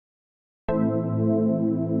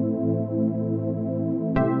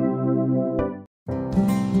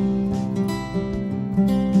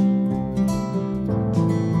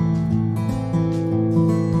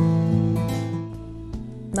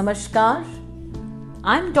Namaskar.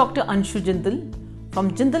 I'm Dr. Anshu Jindal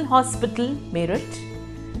from Jindal Hospital, Meerut.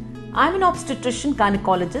 I'm an obstetrician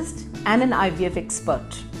gynecologist and an IVF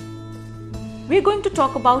expert. We're going to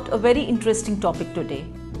talk about a very interesting topic today: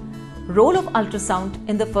 role of ultrasound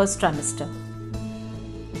in the first trimester.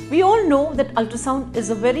 We all know that ultrasound is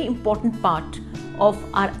a very important part of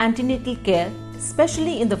our antenatal care,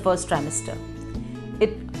 especially in the first trimester.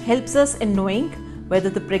 It helps us in knowing whether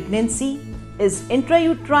the pregnancy is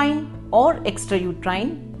intrauterine or extrauterine,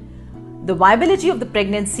 the viability of the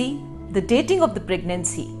pregnancy, the dating of the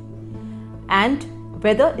pregnancy, and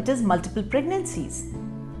whether it is multiple pregnancies.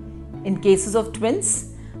 In cases of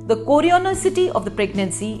twins, the chorionicity of the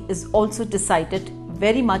pregnancy is also decided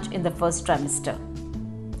very much in the first trimester.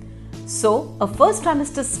 So, a first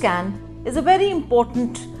trimester scan is a very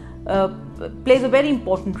important, plays a very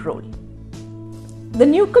important role. The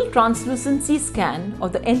nuchal translucency scan or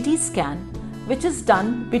the NT scan, which is done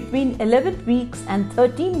between 11 weeks and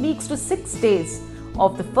 13 weeks to 6 days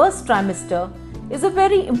of the first trimester, is a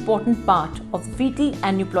very important part of fetal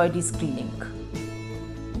aneuploidy screening.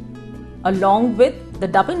 Along with the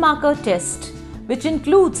double marker test, which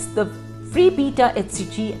includes the free beta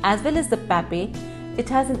HCG as well as the PAPE, it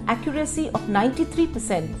has an accuracy of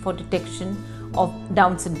 93% for detection of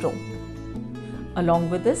Down syndrome. Along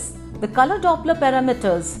with this, the color Doppler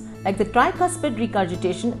parameters like the tricuspid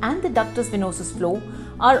regurgitation and the ductus venosus flow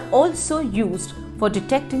are also used for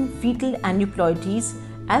detecting fetal aneuploidies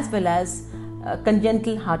as well as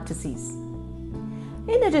congenital heart disease.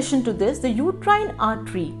 In addition to this, the uterine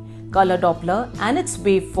artery color Doppler and its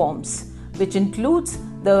waveforms, which includes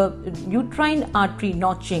the uterine artery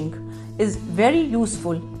notching, is very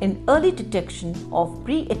useful in early detection of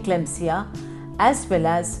preeclampsia as well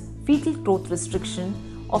as fetal growth restriction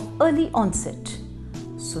of early onset,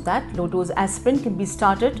 so that low dose aspirin can be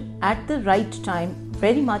started at the right time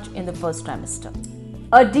very much in the first trimester.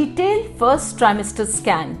 A detailed first trimester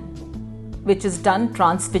scan, which is done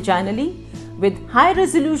transvaginally with high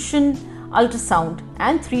resolution ultrasound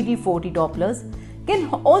and 3D 4D Dopplers, can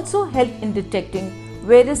also help in detecting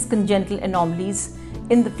various congenital anomalies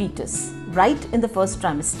in the fetus right in the first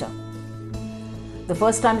trimester. The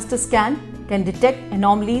first trimester scan can detect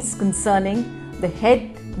anomalies concerning the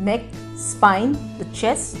head, neck, spine, the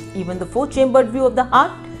chest, even the four-chambered view of the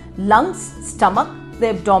heart, lungs, stomach, the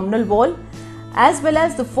abdominal wall, as well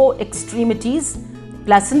as the four extremities,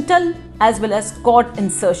 placental as well as cord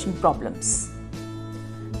insertion problems.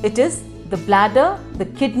 It is the bladder, the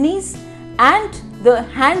kidneys and the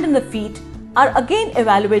hand and the feet are again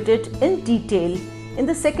evaluated in detail in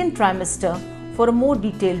the second trimester for a more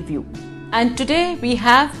detailed view. And today we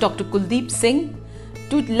have Dr. Kuldeep Singh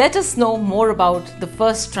to let us know more about the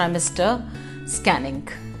first trimester scanning.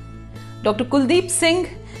 Dr. Kuldeep Singh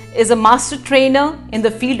is a master trainer in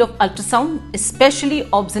the field of ultrasound, especially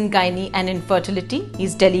obs and gynae and infertility. He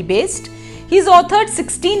is Delhi based. He has authored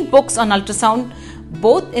 16 books on ultrasound,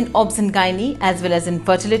 both in obs and gynae as well as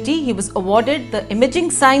infertility. He was awarded the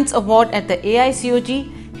Imaging Science Award at the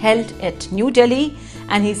AICOG held at New Delhi,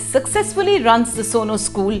 and he successfully runs the Sono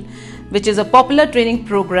School, which is a popular training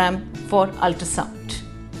program for ultrasound.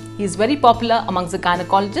 He is very popular amongst the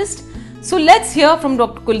gynecologists. So let's hear from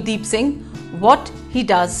Dr. Kuldeep Singh what he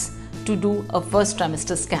does to do a first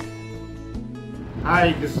trimester scan.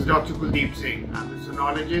 Hi, this is Dr. Kuldeep Singh. I'm a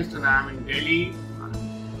sonologist and I'm in Delhi.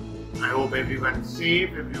 I hope everyone is safe,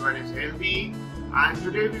 everyone is healthy. And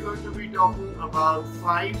today we're going to be talking about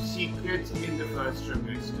 5 secrets in the first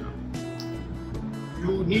trimester.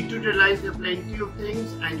 You need to realize there are plenty of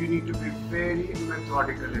things and you need to be very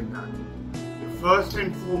methodical in that. First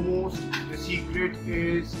and foremost, the secret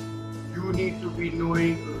is you need to be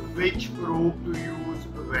knowing which probe to use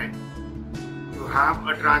when. You have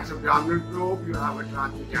a transabdominal probe, you have a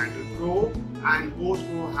transvaginal probe, and both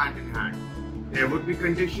go hand in hand. There would be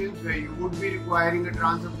conditions where you would be requiring a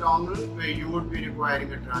transabdominal, where you would be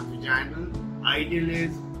requiring a transvaginal. Ideal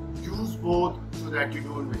is use both so that you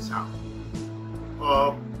don't miss out.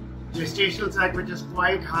 Gestational sac which is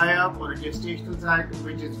quite high up or a gestational sac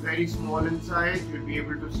which is very small in size, you'll be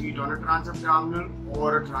able to see it on a transabdominal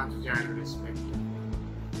or a transvaginal respectively.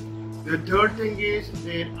 The third thing is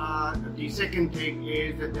the second thing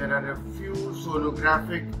is that there are a few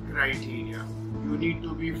sonographic criteria. You need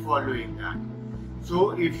to be following that.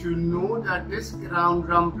 So if you know that this ground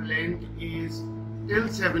rump length is till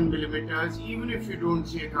 7 millimeters, even if you don't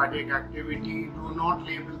see a cardiac activity, do not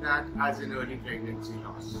label that as an early pregnancy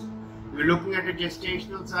loss. We're looking at a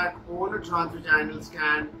gestational sac or a transvaginal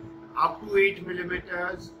scan up to 8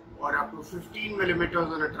 millimeters or up to 15 millimeters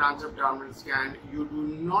on a transabdominal scan. You do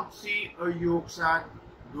not see a yolk sac,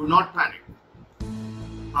 do not panic.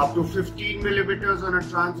 up to 15 millimeters on a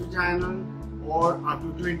transvaginal or up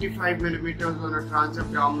to 25 millimeters on a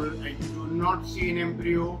transabdominal, and you do not see an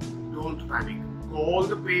embryo, don't panic. Call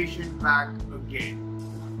the patient back again.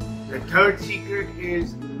 The third secret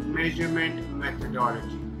is measurement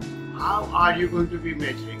methodology. How are you going to be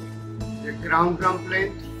measuring it? The crown rump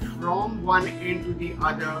length from one end to the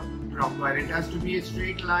other proper. It has to be a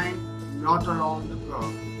straight line, not along the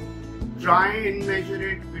curve. Try and measure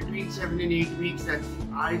it between 7 and 8 weeks. That's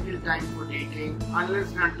the ideal time for dating,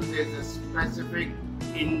 unless and until there's a specific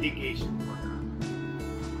indication for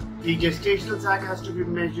that. The gestational sac has to be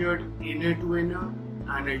measured inner to inner,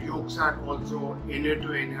 and a yolk sac also inner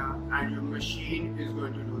to inner, and your machine is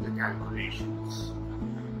going to do the calculations.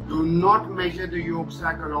 Do not measure the yolk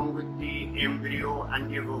sac along with the embryo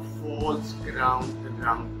and give a false ground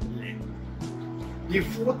rump length. The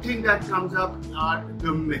fourth thing that comes up are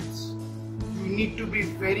the myths. You need to be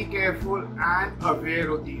very careful and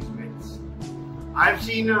aware of these myths. I've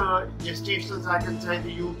seen a gestational sac inside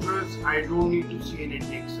the uterus. I don't need to see an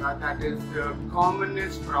adnexa. That is the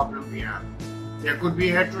commonest problem we have. There could be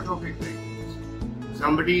heterotopic pregnancy.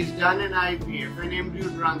 Somebody's done an IVF, an embryo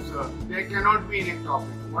transfer. There cannot be an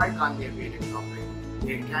ectopic. Why can't there be an ectopic?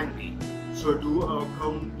 There can be. So do a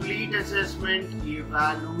complete assessment,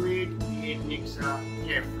 evaluate the adnexa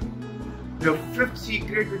carefully. The fifth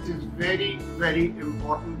secret, which is very, very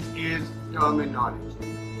important, is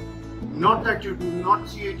terminology. Not that you do not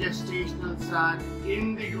see a gestational sac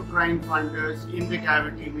in the uterine fundus, in the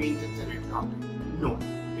cavity means it's an ectopic. No.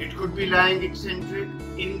 It could be lying eccentric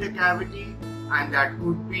in the cavity, and that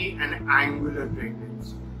could be an angular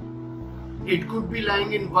pregnancy. It could be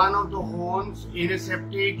lying in one of the horns in a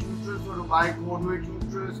septate uterus or a bicornuate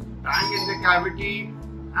uterus, bang in the cavity,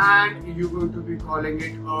 and you're going to be calling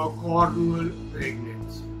it a cornual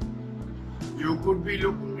pregnancy. You could be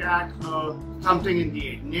looking at something in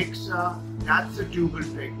the adnexa, that's a tubal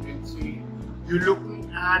pregnancy. You're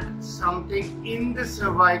looking at something in the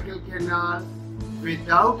cervical canal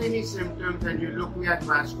without any symptoms, and you're looking at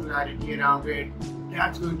vascularity around it,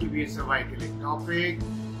 that's going to be a cervical ectopic.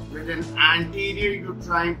 With an anterior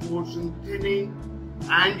uterine portion thinning,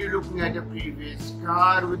 and you're looking at a previous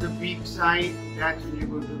scar with a beak sign, that's when you're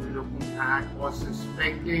going to be looking at or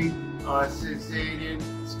suspecting a cesarean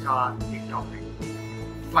scar ectopic.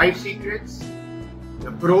 5 secrets: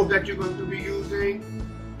 the probe that you're going to be using,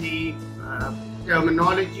 the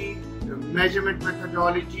terminology, the measurement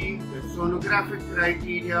methodology, the sonographic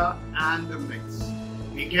criteria, and the myths.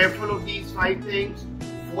 Be careful of these 5 things,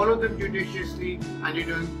 follow them judiciously, and you're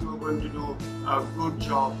going to do a good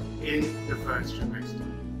job in the first trimester.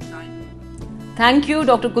 Thank you,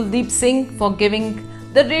 Dr. Kuldeep Singh, for giving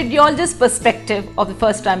the radiologist perspective of the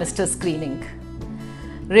first trimester screening.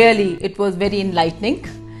 Really, it was very enlightening.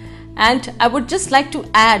 And I would just like to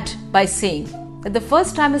add by saying that the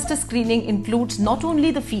first trimester screening includes not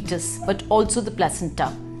only the fetus but also the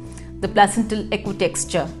placenta, the placental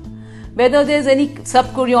ecotexture, whether there is any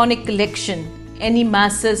subchorionic collection, any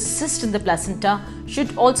masses, cyst in the placenta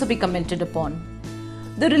should also be commented upon.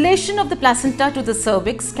 The relation of the placenta to the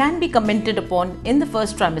cervix can be commented upon in the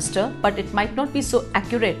first trimester, but it might not be so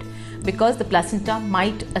accurate because the placenta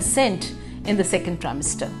might ascend in the second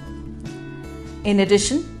trimester. In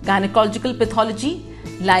addition, gynecological pathology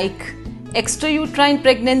like extrauterine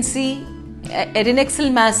pregnancy,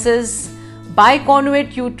 adnexal masses,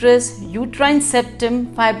 bicornuate uterus, uterine septum,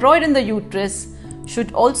 fibroid in the uterus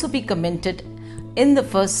should also be commented in the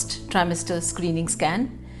first trimester screening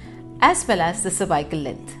scan, as well as the cervical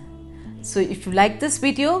length. So if you like this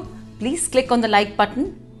video, please click on the like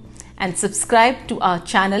button and subscribe to our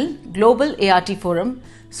channel Global ART Forum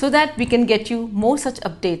so that we can get you more such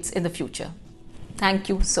updates in the future. Thank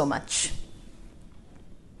you so much.